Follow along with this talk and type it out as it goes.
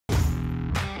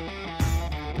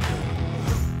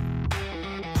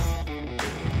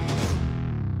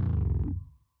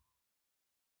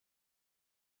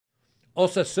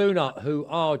Osasuna, who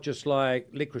are just like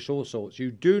licorice all sorts.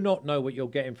 You do not know what you're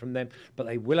getting from them, but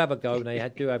they will have a go, and they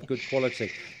do have good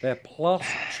quality. They're plus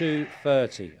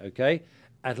 230, okay?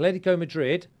 Atletico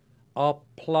Madrid are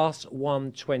plus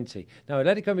 120. Now,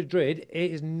 Atletico Madrid,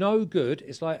 it is no good.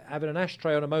 It's like having an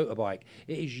ashtray on a motorbike.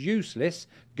 It is useless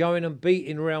going and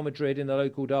beating Real Madrid in the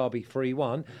local derby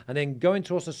 3-1 and then going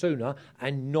to Osasuna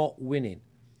and not winning.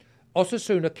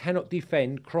 Osasuna cannot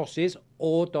defend crosses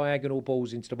or diagonal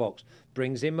balls into the box.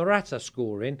 Brings in Morata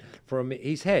scoring from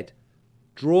his head.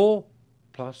 Draw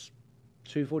plus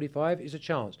 245 is a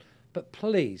chance. But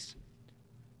please,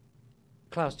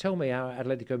 Klaus, tell me how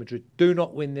Atletico Madrid do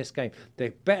not win this game.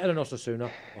 They're better than Osasuna.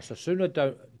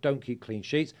 Osasuna don't keep clean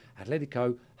sheets.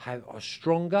 Atletico are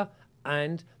stronger,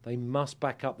 and they must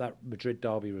back up that Madrid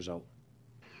derby result.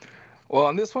 Well,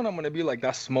 on this one, I'm going to be like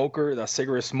that smoker, that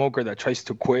cigarette smoker that tries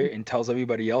to quit and tells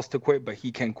everybody else to quit, but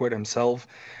he can't quit himself.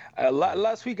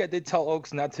 Last week, I did tell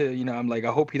Oaks not to, I'm like,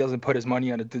 I hope he doesn't put his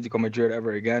money on Atletico Madrid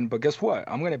ever again. But guess what?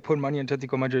 I'm going to put money on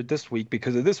Atletico Madrid this week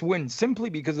because of this win, simply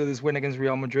because of this win against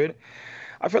Real Madrid.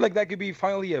 I feel like that could be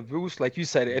finally a boost. Like you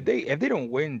said, if they don't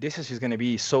win, this is just going to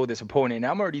be so disappointing.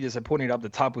 I'm already disappointed up the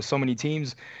top with so many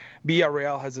teams.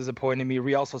 Villarreal has disappointed me,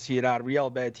 Real Sociedad, Real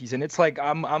Betis, and it's like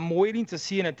I'm waiting to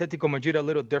see an Atletico Madrid a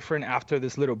little different after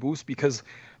this little boost because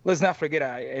let's not forget,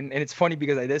 and it's funny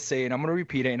because I did say, and I'm going to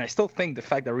repeat it, and I still think the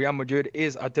fact that Real Madrid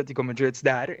is Atletico Madrid's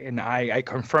dad, and I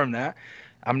confirm that.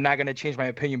 I'm not going to change my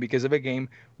opinion because of a game,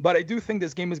 but I do think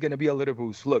this game is going to be a little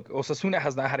boost. Look, Osasuna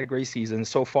has not had a great season.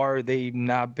 So far, they've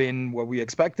not been what we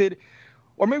expected.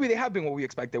 Or maybe they have been what we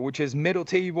expected, which is middle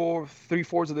table,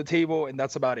 3/4 of the table, and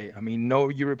that's about it. I mean, no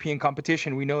European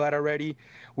competition. We know that already.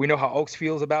 We know how Oaks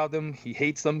feels about them. He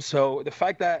hates them. So the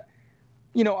fact that,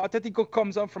 Atletico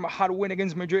comes up from a hot win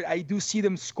against Madrid, I do see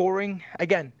them scoring.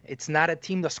 Again, it's not a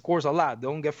team that scores a lot.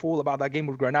 Don't get fooled about that game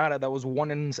with Granada. That was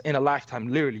once in a lifetime,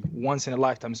 literally once in a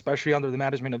lifetime, especially under the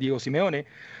management of Diego Simeone.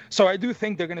 So I do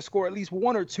think they're going to score at least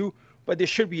one or two, but they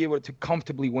should be able to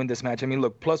comfortably win this match. I mean,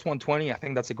 look, plus 120, I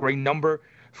think that's a great number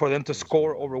for them to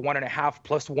score over 1.5,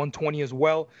 plus 120 as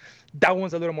well. That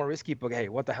one's a little more risky, but hey,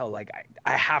 what the hell? Like,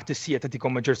 I have to see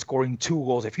Atletico Madrid scoring 2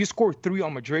 goals. If you score 3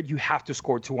 on Madrid, you have to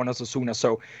score 2 on Osasuna.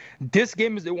 So this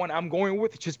game is the one I'm going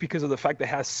with just because of the fact that it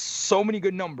has so many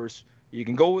good numbers. You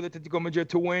can go with Atletico Madrid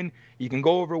to win. You can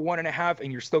go over 1.5,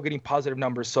 and you're still getting positive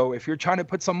numbers. So if you're trying to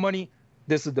put some money,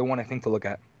 this is the one I think to look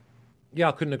at. Yeah,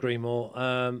 I couldn't agree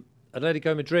more.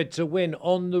 Atletico Madrid to win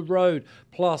on the road,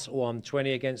 plus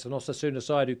 120 against an Osasuna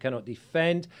side who cannot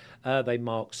defend. They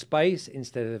mark space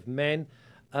instead of men,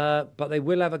 but they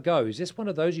will have a go. Is this one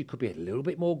of those you could be a little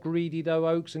bit more greedy, though,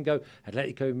 Oaks, and go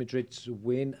Atletico Madrid to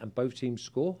win and both teams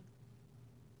score?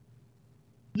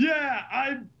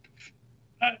 Yeah,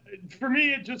 for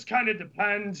me, it just kind of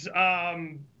depends.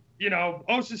 Osasuna,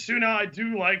 I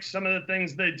do like some of the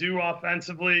things they do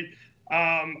offensively.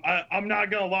 I'm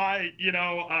not going to lie,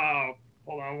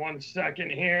 hold on one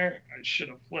second here. I should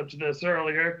have flipped this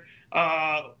earlier.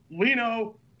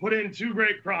 Lino put in 2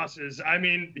 great crosses. I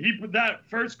mean, he put that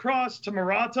first cross to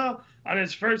Morata on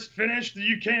his first finish.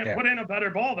 You can't put in a better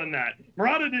ball than that.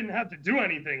 Morata didn't have to do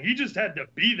anything. He just had to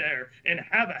be there and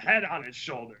have a head on his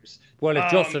shoulders. Well, if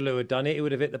Joselu had done it, he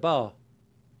would have hit the bar.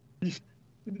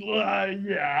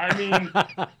 Yeah, I mean,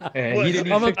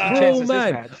 listen, I'm a cruel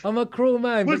man. I'm a cruel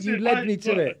man, but you led me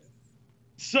to it.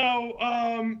 So,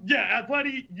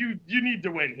 Atleti, you need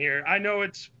to win here. I know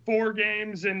it's 4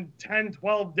 games in 10,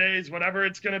 12 days, whatever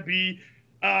it's going to be.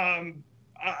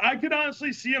 I could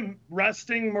honestly see him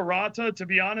resting Morata, to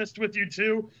be honest with you,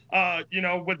 too.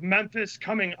 With Memphis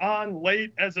coming on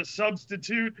late as a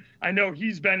substitute, I know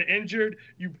he's been injured.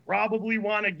 You probably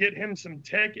want to get him some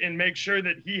tick and make sure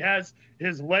that he has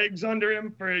his legs under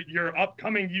him for your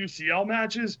upcoming UCL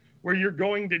matches where you're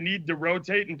going to need to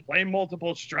rotate and play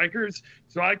multiple strikers.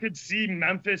 So I could see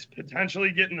Memphis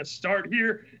potentially getting the start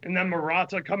here and then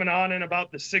Morata coming on in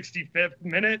about the 65th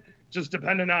minute, just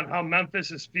depending on how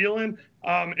Memphis is feeling.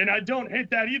 And I don't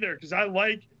hate that either because I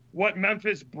like what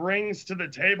Memphis brings to the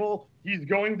table. He's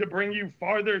going to bring you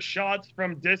farther shots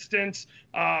from distance.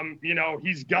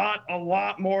 He's got a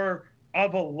lot more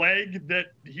of a leg that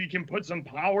he can put some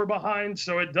power behind.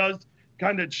 So it does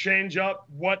kind of change up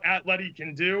what Atleti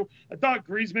can do. I thought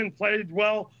Griezmann played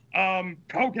well.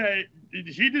 Koke,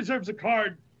 he deserves a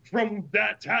card from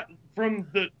that from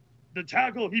the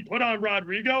tackle he put on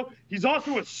Rodrigo. He's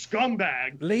also a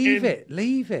scumbag. Leave it.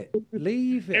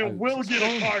 And will get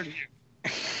a card here.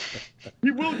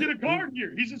 He will get a card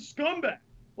here. He's a scumbag.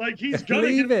 Like, he's going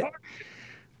to get a card here.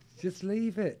 Just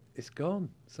leave it. It's gone.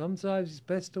 Sometimes it's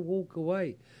best to walk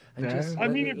away and just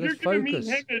if you're going to meet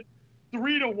him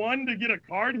 3-1 to get a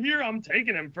card here, I'm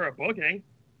taking him for a booking.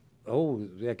 Oh,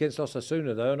 against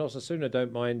Osasuna, though, and Osasuna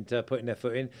don't mind putting their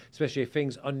foot in, especially if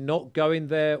things are not going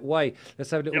their way. Let's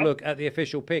have a little look at the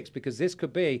official picks, because this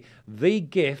could be the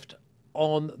gift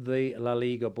on the La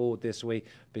Liga board this week,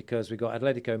 because we got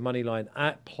Atletico moneyline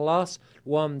at plus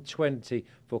 120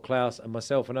 for Klaus and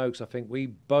myself and Oaks. I think we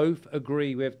both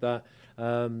agree with that.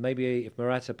 Maybe if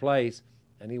Morata plays,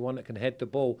 anyone that can head the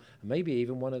ball, and maybe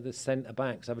even one of the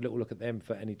centre-backs. Have a little look at them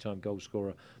for any-time goal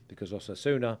scorer, because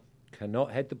Osasuna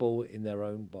cannot head the ball in their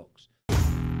own box.